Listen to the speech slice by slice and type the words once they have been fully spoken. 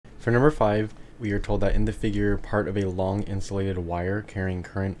For number 5, we are told that in the figure, part of a long insulated wire carrying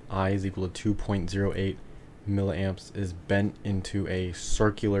current I is equal to 2.08 milliamps is bent into a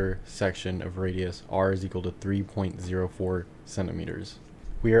circular section of radius R is equal to 3.04 centimeters.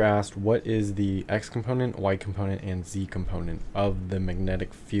 We are asked what is the X component, Y component, and Z component of the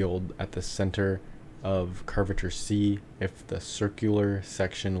magnetic field at the center of curvature C if the circular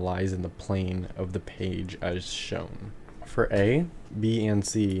section lies in the plane of the page as shown. For A, B, and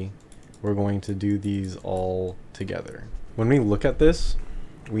C, we're going to do these all together. When we look at this,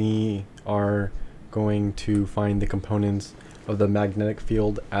 we are going to find the components of the magnetic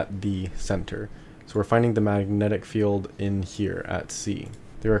field at the center. So we're finding the magnetic field in here at C.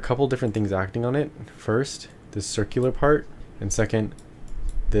 There are a couple different things acting on it. First, this circular part, and second,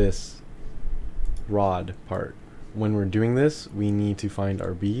 this rod part. When we're doing this, we need to find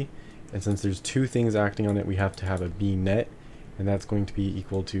our B, and since there's two things acting on it, we have to have a B net, and that's going to be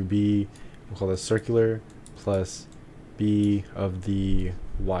equal to B, we'll call this circular, plus B of the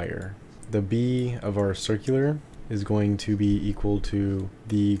wire. The B of our circular is going to be equal to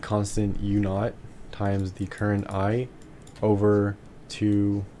the constant U naught times the current I over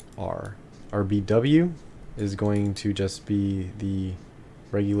 2R. Our BW is going to just be the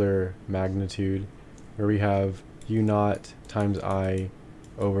regular magnitude where we have U naught times I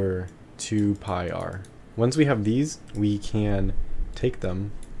over 2 pi R. Once we have these, we can take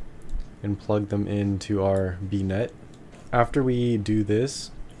them and plug them into our B net. After we do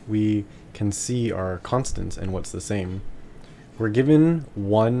this, we can see our constants and what's the same. We're given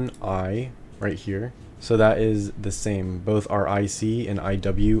one I right here, so that is the same. Both our IC and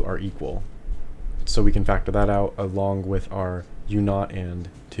IW are equal. So we can factor that out along with our U naught and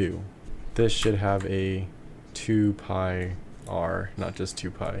 2. This should have a 2 pi R, not just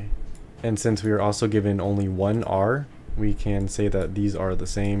 2 pi. And since we are also given only one R, we can say that these are the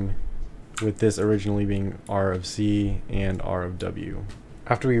same, with this originally being R of C and R of W.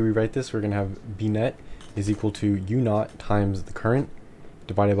 After we rewrite this, we're going to have B net is equal to U naught times the current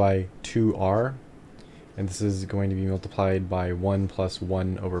divided by 2R, and this is going to be multiplied by 1 plus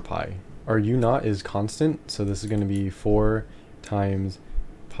 1 over pi. Our U naught is constant, so this is going to be 4 times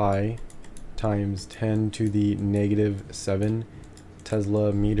pi times 10 to the negative 7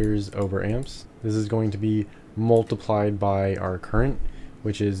 Tesla meters over amps. This is going to be multiplied by our current,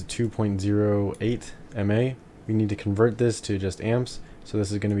 which is 2.08 mA. We need to convert this to just amps, so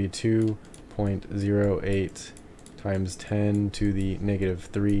this is going to be 2.08 times 10 to the negative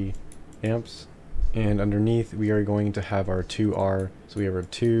 3 amps. And underneath we are going to have our 2R, so we have our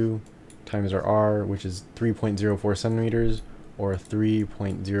 2 times our R, which is 3.04 centimeters, or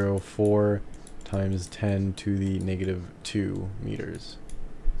 3.04 times 10 to the negative 2 meters.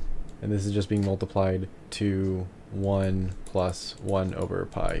 And this is just being multiplied to 1 plus 1 over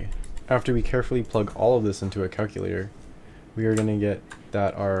pi. After we carefully plug all of this into a calculator, we are going to get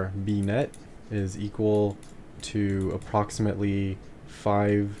that our B net is equal to approximately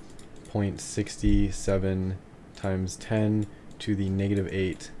 5.67 times 10 to the negative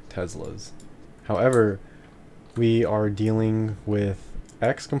 8 Teslas. However, we are dealing with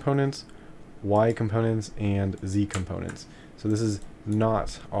X components, Y components, and Z components. So this is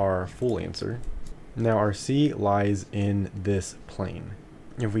not our full answer. Now our C lies in this plane.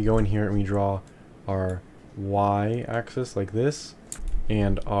 If we go in here and we draw our Y axis like this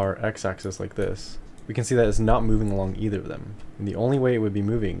and our X axis like this, we can see that it's not moving along either of them. And the only way it would be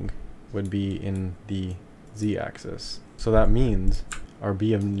moving would be in the Z axis. So that means our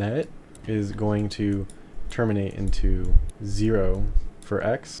B of net is going to terminate into 0 for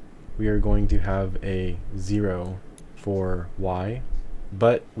X. We are going to have a 0 for Y,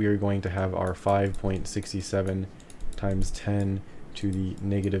 but we are going to have our 5.67 times 10 to the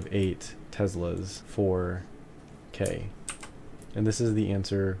negative 8 Teslas for K. And this is the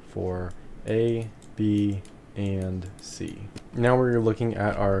answer for A, B, and C. Now we're looking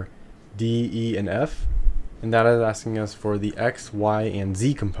at our D, E, and F, and that is asking us for the X, Y, and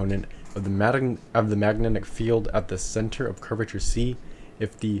Z component of the magnetic field at the center of curvature C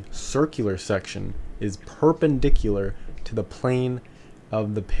if the circular section is perpendicular to the plane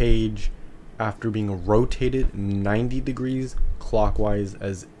of the page after being rotated 90 degrees clockwise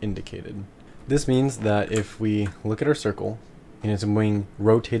as indicated. This means that if we look at our circle and it's being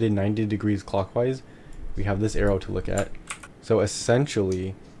rotated 90 degrees clockwise, we have this arrow to look at. So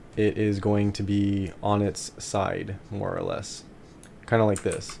essentially it is going to be on its side, more or less, kind of like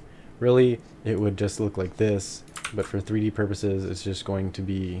this. Really, it would just look like this, but for 3D purposes, it's just going to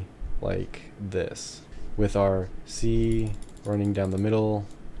be like this, with our C running down the middle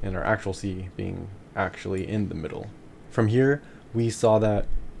and our actual C being actually in the middle. From here, we saw that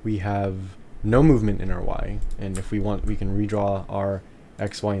we have no movement in our y, and if we want, we can redraw our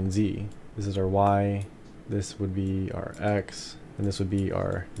x, y, and z. This is our y, this would be our x, and this would be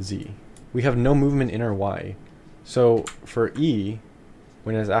our z. We have no movement in our y. So for E,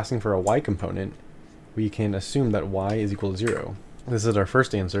 when it's asking for a y component, we can assume that y is equal to 0. This is our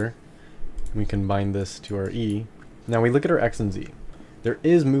first answer. We combine this to our E. Now we look at our x and z. There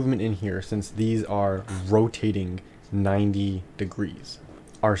is movement in here since these are rotating 90 degrees.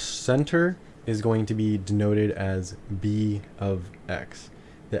 Our center is going to be denoted as b of x.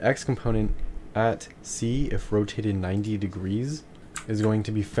 The x component at C, if rotated 90 degrees, is going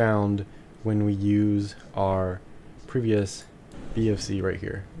to be found when we use our previous b of c right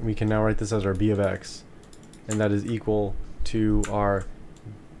here. We can now write this as our b of x, and that is equal to our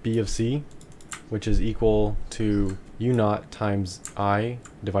b of c, which is equal to u naught times I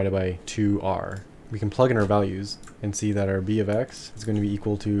divided by 2r. We can plug in our values and see that our b of x is going to be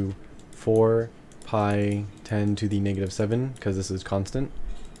equal to 4 pi 10 to the negative 7, because this is constant,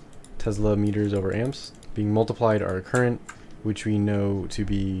 Tesla meters over amps, being multiplied our current, which we know to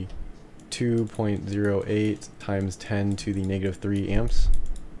be 2.08 times 10 to the negative 3 amps,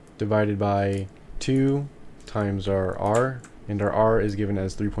 divided by 2 times our r, and our r is given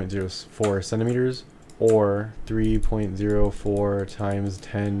as 3.04 centimeters, or 3.04 times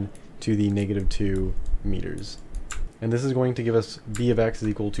 10 to the negative 2 meters. And this is going to give us b of x is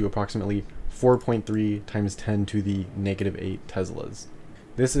equal to approximately 4.3 times 10 to the negative 8 teslas.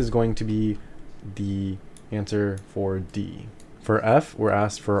 This is going to be the answer for D. For F, we're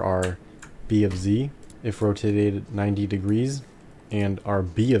asked for our b of z if rotated 90 degrees, and our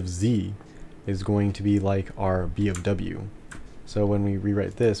b of z is going to be like our b of w. So when we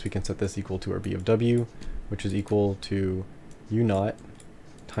rewrite this, we can set this equal to our b of w, which is equal to u naught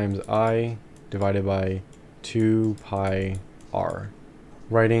times I divided by 2 pi r.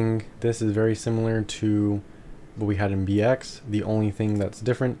 Writing this is very similar to what we had in bx. The only thing that's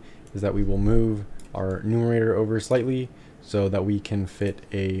different is that we will move our numerator over slightly so that we can fit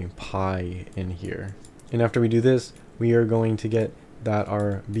a pi in here. And after we do this, we are going to get that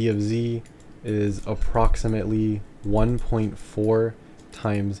our b of z is approximately 1.4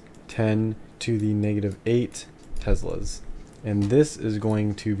 times 10 to the negative 8 teslas. And this is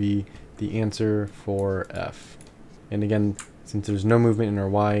going to be the answer for F. And again, since there's no movement in our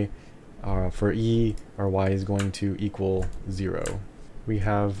y, for E, our y is going to equal 0. We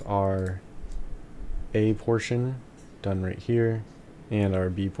have our A portion done right here, and our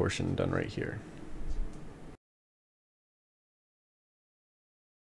B portion done right here.